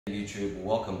YouTube,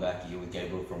 welcome back here with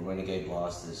Gabriel from Renegade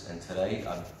Blasters, and today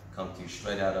I've come to you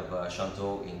straight out of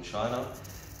Shantou in China.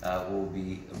 We'll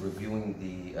be reviewing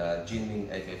the JinMing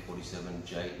AK47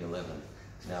 J11.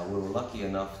 Now we were lucky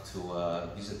enough to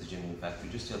visit the JinMing factory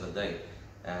just the other day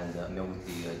and met with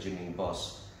the JinMing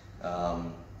boss,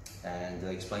 and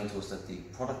they explained to us that the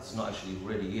product is not actually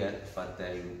ready yet, but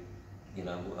they, we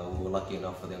were lucky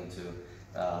enough for them to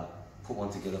put one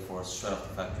together for us straight off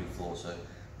the factory floor. So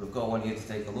we've got one here to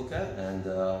take a look at, and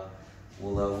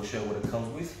we'll show what it comes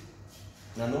with.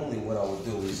 Now normally what I would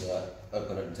do is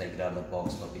open it and take it out of the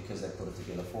box, but because they put it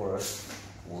together for us,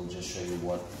 we'll just show you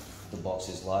what the box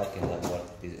is like and what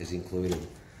is included.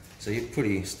 So your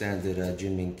pretty standard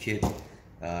JinMing kit.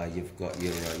 You've got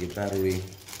your battery,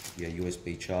 your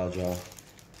USB charger,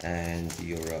 and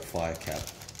your fire cap.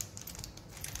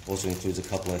 Also includes a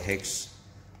couple of hex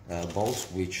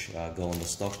bolts which go on the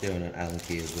stock there, and an Allen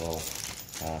key as well,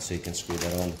 so you can screw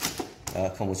that on.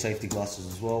 Come with safety glasses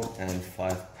as well, and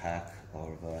 5-pack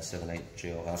of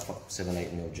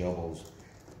 7-8 mil gel balls.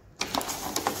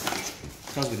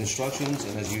 Comes with instructions,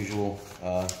 and as usual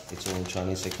it's all in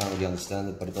Chinese, so you can't really understand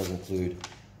it, but it does include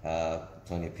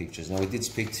plenty of pictures. Now we did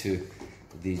speak to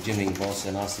the JinMing boss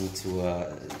and asked him to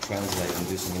translate and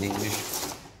do some in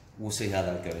English. We'll see how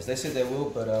that goes. They said they will,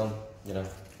 but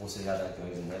we'll see how that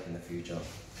goes in the future.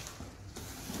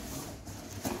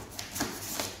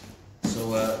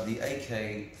 So the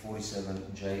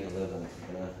AK47 J11,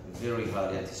 very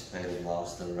highly anticipated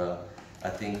blaster. I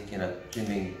think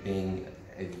JinMing being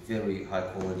a very high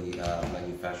quality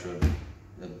manufacturer,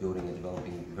 building and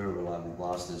developing very reliable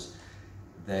blasters,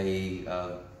 they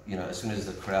as soon as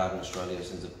the crowd in Australia, as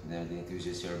soon as the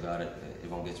enthusiasts hear about it,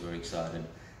 everyone gets very excited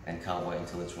and can't wait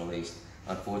until it's released.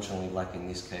 Unfortunately, like in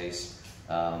this case,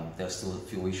 there's still a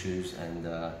few issues and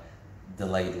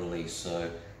delayed release. So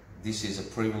this is a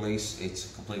pre-release. It's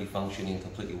completely functioning,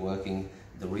 completely working.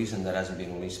 The reason that hasn't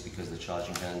been released is because the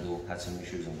charging handle had some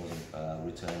issues and wasn't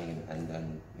returning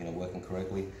and working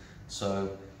correctly.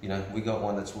 So we got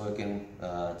one that's working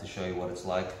to show you what it's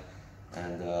like,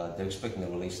 and they're expecting a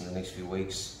release in the next few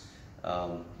weeks.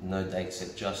 No date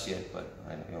set just yet, but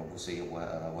we'll see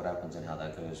what happens and how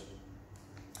that goes.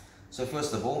 So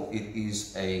first of all, it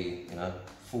is a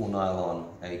full nylon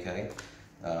AK,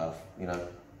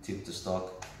 tip to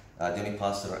stock. The only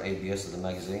parts that are ABS are the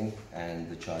magazine and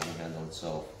the charging handle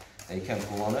itself. Now you can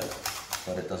pull on it,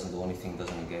 but it doesn't do anything,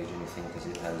 doesn't engage anything, because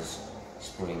it has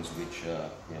springs which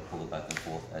pull it back and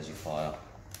forth as you fire.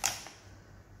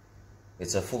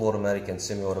 It's a full automatic and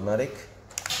semi-automatic.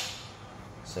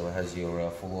 So it has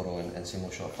your full auto and single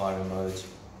shot firing modes.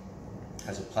 It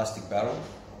has a plastic barrel,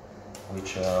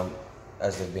 which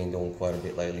as they've been doing quite a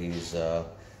bit lately, is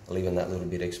leaving that little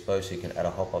bit exposed, so you can add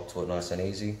a hop up to it nice and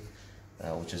easy,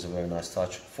 which is a very nice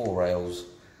touch. 4 rails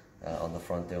on the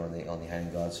front there on the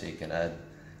handguard, so you can add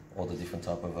all the different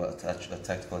type of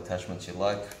tactical attachments you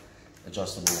like.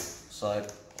 Adjustable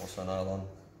sight, also nylon.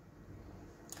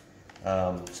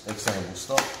 Extendable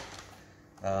stock.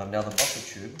 Now the bucket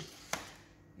tube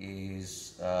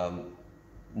is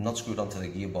not screwed onto the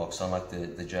gearbox, unlike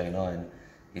the J9.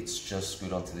 It's just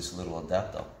screwed onto this little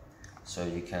adapter, so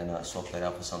you can swap that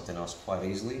out for something else quite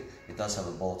easily. It does have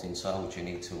a bolt inside which you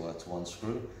need to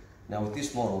unscrew. Now with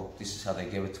this model, this is how they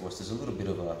gave it to us. There's a little bit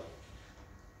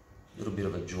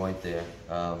of a joint there.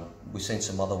 We've seen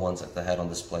some other ones that they had on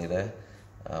display there,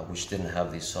 which didn't have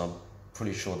this, so I'm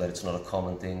pretty sure that it's not a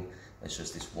common thing. It's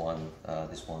just this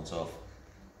one's off.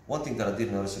 One thing that I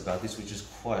did notice about this, which is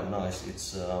quite nice,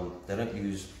 it's they don't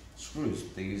use screws.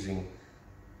 They're using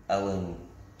Allen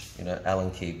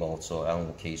key bolts, or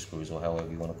Allen key screws, or however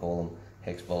you want to call them,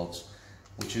 hex bolts,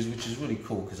 which is really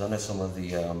cool, because I know some of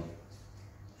the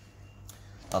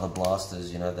other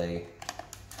blasters, they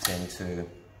tend to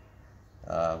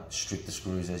strip the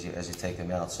screws as you take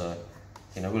them out. So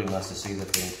really nice to see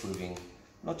that they're improving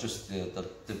not just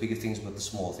the bigger things, but the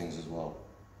small things as well.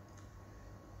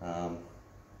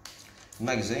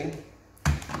 Magazine,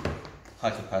 high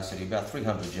capacity, about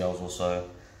 300 gels or so.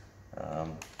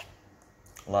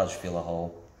 Large filler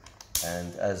hole,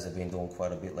 and as they've been doing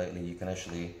quite a bit lately, you can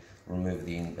actually remove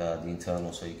the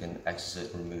internal, so you can access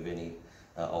it, remove any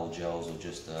old gels, or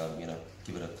just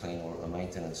give it a clean or a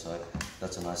maintenance. So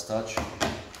that's a nice touch.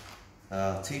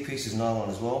 T-piece is nylon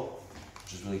as well,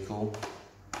 which is really cool.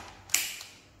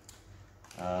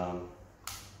 Got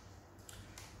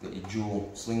your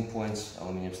dual sling points,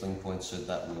 aluminium sling points, so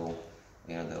that will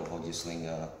that'll hold your sling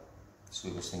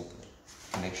swivel sling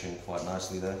connection quite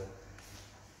nicely there.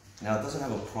 Now it doesn't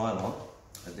have a primer.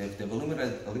 They've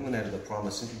eliminated the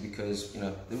primer simply because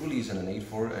there really isn't a need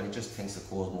for it, and it just tends to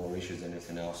cause more issues than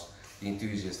anything else. the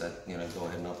enthusiasts that go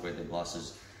ahead and upgrade their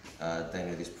blasters, they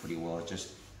know this pretty well. It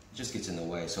just gets in the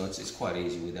way, so it's quite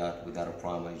easy without a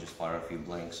primer. You just fire a few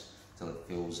blanks till it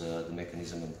fills the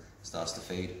mechanism and starts to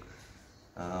feed.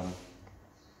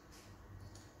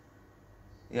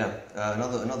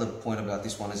 Another point about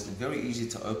this one is they're very easy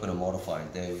to open and modify.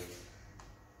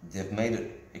 They've made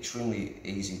it extremely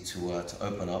easy to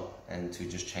open up and to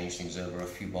just change things over, a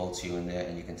few bolts here and there,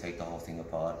 and you can take the whole thing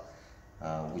apart,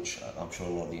 which I'm sure a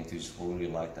lot of the enthusiasts will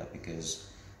really like that, because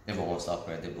everyone wants to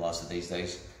upgrade their blaster these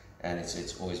days, and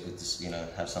it's always good to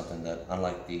have something that,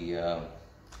 unlike the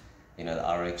the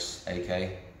RX AK,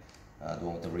 the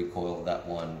one with the recoil, that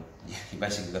one you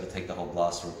basically got to take the whole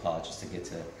blaster apart just to get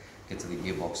to the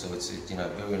gearbox. So it's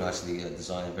very nicely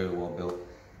designed, very well built,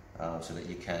 so that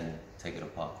you can take it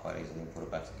apart quite easily and put it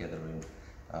back together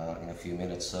in a few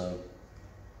minutes. So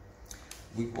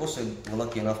we also were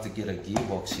lucky enough to get a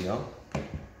gearbox here,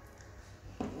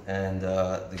 and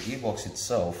the gearbox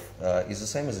itself is the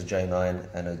same as a J9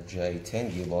 and a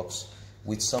J10 gearbox,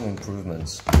 with some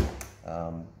improvements.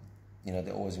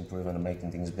 They're always improving and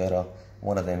making things better.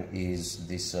 One of them is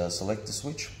this selector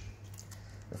switch,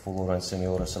 the full auto and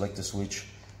semi-auto selector switch.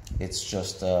 It's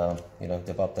just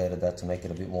they've updated that to make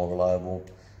it a bit more reliable,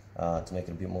 to make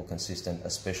it a bit more consistent,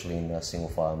 especially in single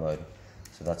fire mode.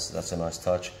 So that's a nice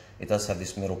touch. It does have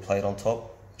this metal plate on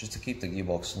top, just to keep the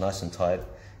gearbox nice and tight,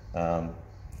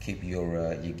 keep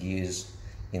your gears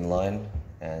in line,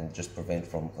 and just prevent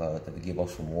the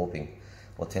gearbox from warping.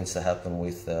 What tends to happen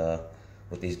with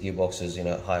these gearboxes,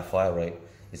 high fire rate,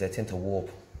 is they tend to warp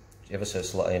ever so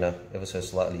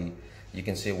slightly. You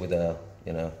can see it with a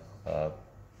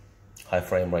high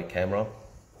frame rate camera.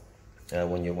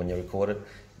 When you record it,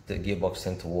 the gearbox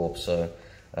tends to warp. So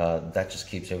that just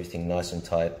keeps everything nice and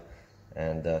tight,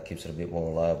 and keeps it a bit more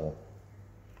reliable.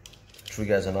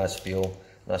 Trigger has a nice feel,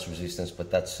 nice resistance,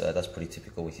 but that's pretty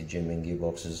typical with your JinMing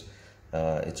gearboxes.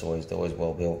 They're always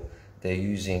well built. They're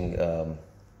using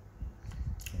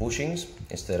bushings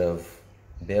instead of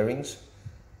bearings,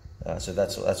 so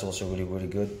that's also really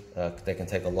good. They can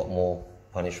take a lot more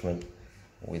punishment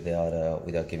without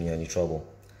giving you any trouble.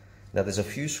 Now there's a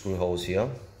few screw holes here,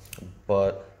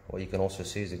 but what you can also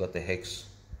see is they've got the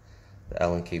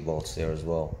Allen key bolts there as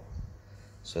well.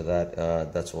 So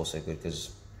that's also good,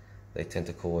 because they tend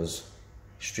to cause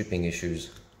stripping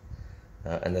issues,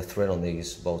 and the thread on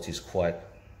these bolts is quite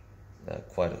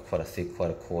a thick,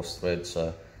 quite a coarse thread.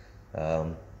 So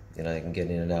you can get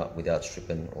in and out without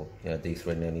stripping or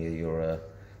de-threading any of your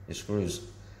screws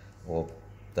or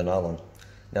the nylon.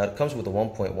 Now it comes with a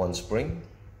 1.1 spring,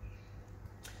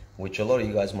 which a lot of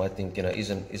you guys might think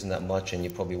isn't that much, and you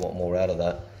probably want more out of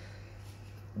that.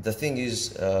 The thing is,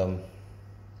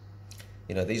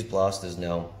 these blasters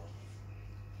now,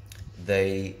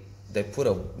 they put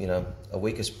a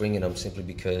weaker spring in them simply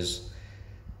because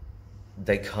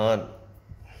they can't.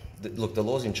 Look, the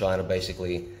laws in China,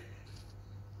 basically,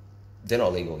 they're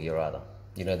not legal here either.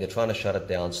 They're trying to shut it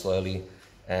down slowly,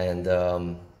 and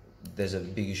there's a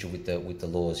big issue with the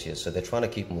laws here. So they're trying to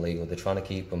keep them legal. They're trying to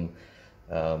keep them,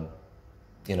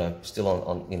 still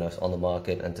on the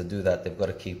market. And to do that, they've got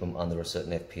to keep them under a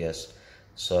certain FPS.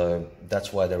 So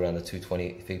that's why they're around the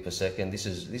 220 feet per second.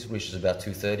 This reaches about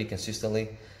 230 consistently,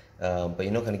 but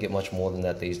you're not going to get much more than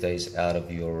that these days out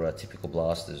of your typical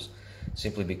blasters.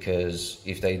 Simply because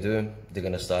if they do, they're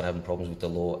going to start having problems with the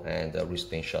law and risk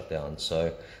being shut down.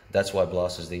 So that's why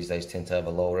blasters these days tend to have a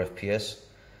lower FPS.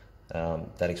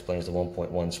 That explains the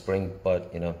 1.1 spring,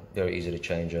 but very easy to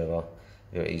change over,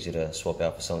 very easy to swap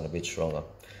out for something a bit stronger.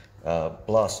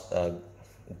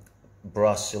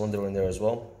 Brass cylinder in there as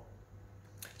well.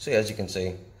 So yeah, as you can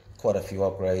see, quite a few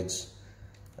upgrades,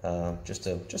 just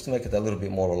to make it a little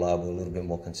bit more reliable, a little bit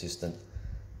more consistent.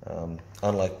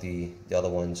 Unlike the other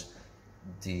ones,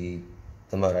 the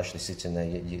motor actually sits in there.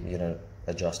 You don't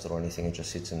adjust it or anything, it just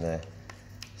sits in there.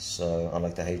 So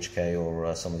unlike the HK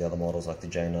or some of the other models like the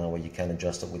J9 where you can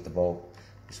adjust it with the bolt,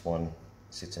 this one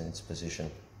sits in its position.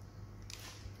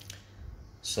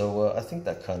 So I think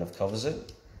that kind of covers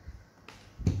it.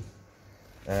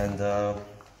 And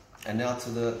now to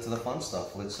the fun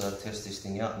stuff. Let's test this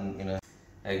thing out. And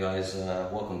hey guys,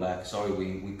 welcome back. Sorry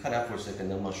we cut out for a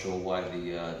second. I'm not sure why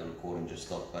the recording just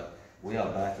stopped, but we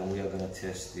are back and we are going to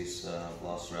test this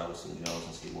blaster out with some gels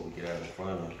and see what we get out of the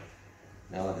chrono.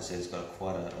 Now, like I said, it's got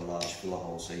quite a large filler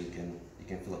hole, so you can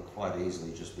fill it quite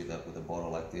easily just with a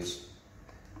bottle like this,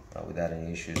 without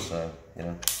any issues. So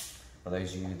for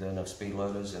those of you who don't have speed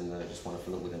loaders and just want to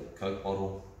fill it with a Coke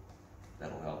bottle,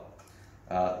 that'll help.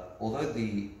 Although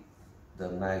the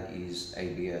mag is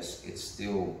ABS, it's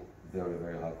still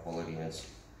very high quality, and it's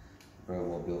very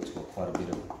well built. It's got quite a bit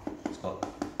of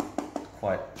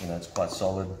quite, it's quite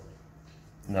solid.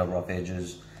 No rough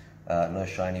edges, no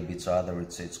shiny bits either.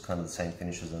 It's kind of the same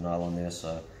finish as the nylon there,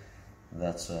 so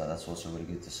that's also really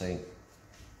good to see.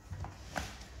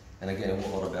 And again, we'll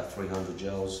hold about 300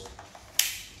 gels,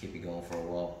 keep you going for a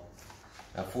while.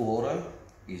 Now, full auto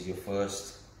is your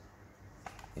first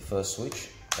switch,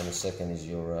 and the second is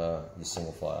your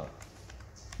single fire.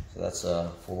 So that's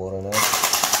full auto now.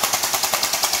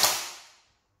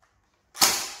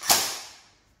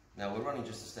 Now we're running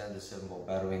just a standard 7-volt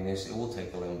battery in this. It will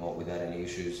take 11 volt without any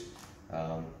issues.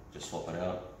 Just swap it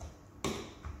out.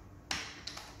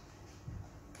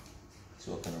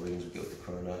 See what kind of readings we get with the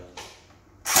chrono.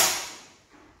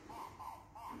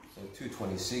 So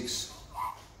 226,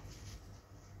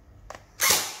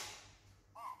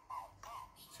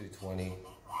 220,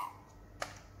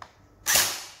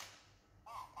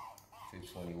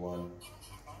 221,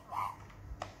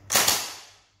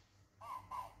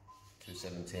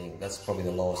 217. That's probably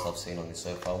the lowest I've seen on this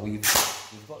so far. We've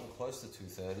gotten close to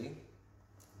 230,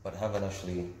 but haven't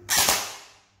actually.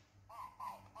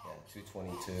 Yeah,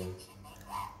 222.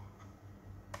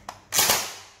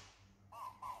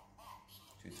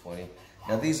 220.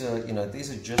 Now these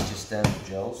are, just your standard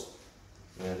gels.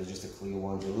 They're just the clear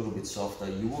ones. They're a little bit softer.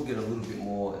 You will get a little bit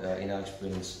more, in our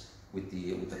experience, with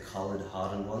the coloured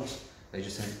hardened ones. They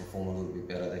just tend to perform a little bit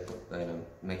better. They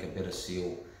make a better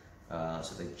seal,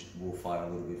 so they will fire a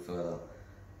little bit further.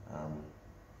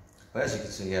 But as you can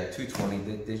see, yeah,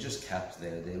 220. They're just capped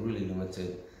there. They're really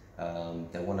limited.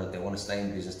 They want to stay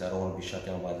in business. They don't want to be shut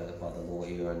down by the law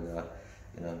here,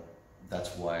 and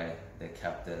that's why they're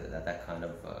capped at that kind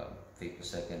of feet per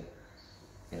second.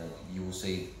 You will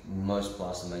see most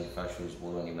blaster manufacturers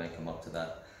will only make them up to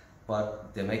that,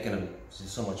 but they're making them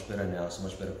so much better now, so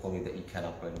much better quality that you can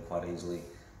upgrade them quite easily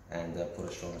and put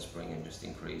a stronger spring and just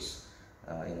increase,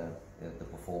 the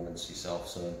performance yourself.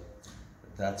 So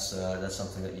that's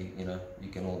something that you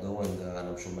can all do, and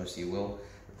I'm sure most of you will.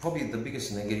 Probably the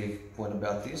biggest negative point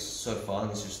about this so far,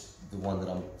 and this is the one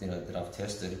that I've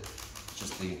tested,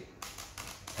 just the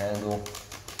handle.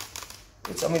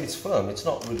 It's firm. It's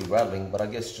not really rattling, but I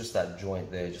guess just that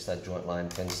joint there, just that joint line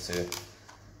tends to,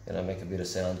 make a bit of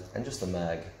sound, and just the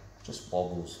mag just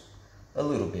wobbles a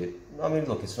little bit.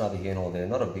 Look, it's neither here nor there.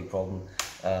 Not a big problem.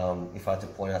 If I had to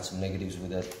point out some negatives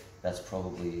with it, that's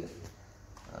probably it.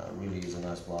 Really is a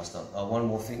nice blaster. One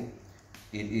more thing.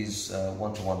 It is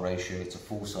 1-to-1 ratio. It's a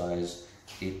full size.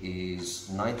 It is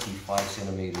 95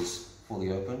 centimeters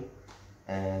fully open,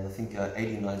 and I think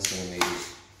 89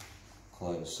 centimeters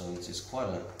closed. So it's quite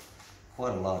a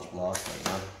large blaster.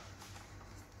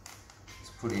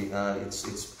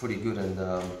 It's pretty good, and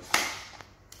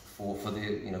for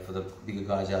the bigger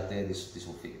guys out there, this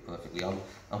will fit you perfectly.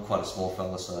 I'm quite a small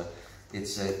fella, so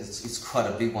it's quite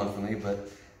a big one for me. But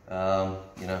a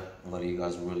lot of you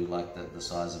guys really like the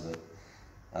size of it.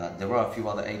 There are a few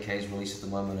other AKs released at the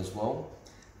moment as well.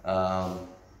 How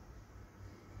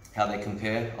they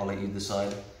compare, I'll let you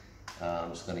decide.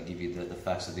 I'm just going to give you the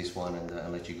facts of this one,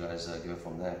 and let you guys go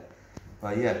from there.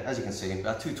 But yeah, as you can see,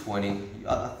 about 220.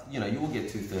 You will get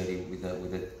 230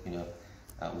 with it.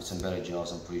 With some better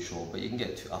gels, I'm pretty sure. But you can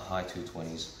get a high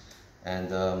 220s,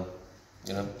 and I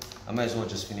may as well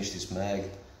just finish this mag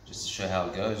just to show how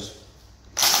it goes.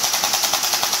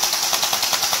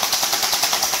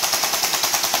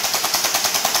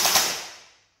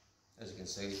 As you can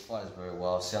see, it fires very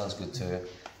well. Sounds good too.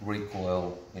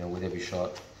 Recoil, with every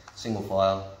shot. Single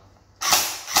fire,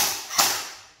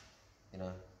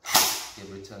 it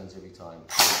returns every time.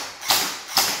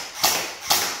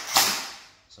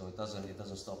 So it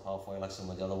doesn't stop halfway like some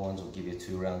of the other ones, will give you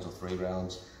 2 rounds or 3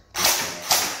 rounds.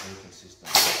 It's very consistent.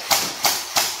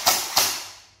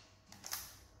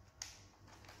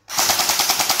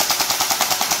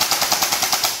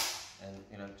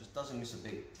 And just doesn't miss a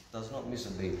beat. Does not miss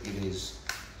a beat. It is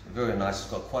very nice. It's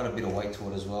got quite a bit of weight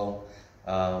to it as well.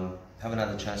 Haven't had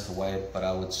a chance to weigh it, but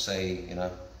I would say,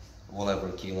 well over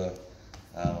a kilo.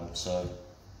 So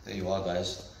there you are,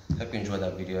 guys. Hope you enjoyed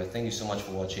that video. Thank you so much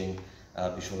for watching.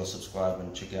 Be sure to subscribe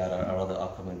and check out our other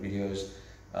upcoming videos.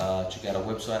 Check out our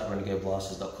website,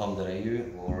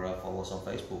 renegadeblasters.com.au, or follow us on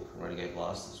Facebook, Renegade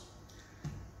Blasters.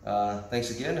 Thanks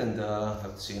again, and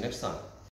hope to see you next time.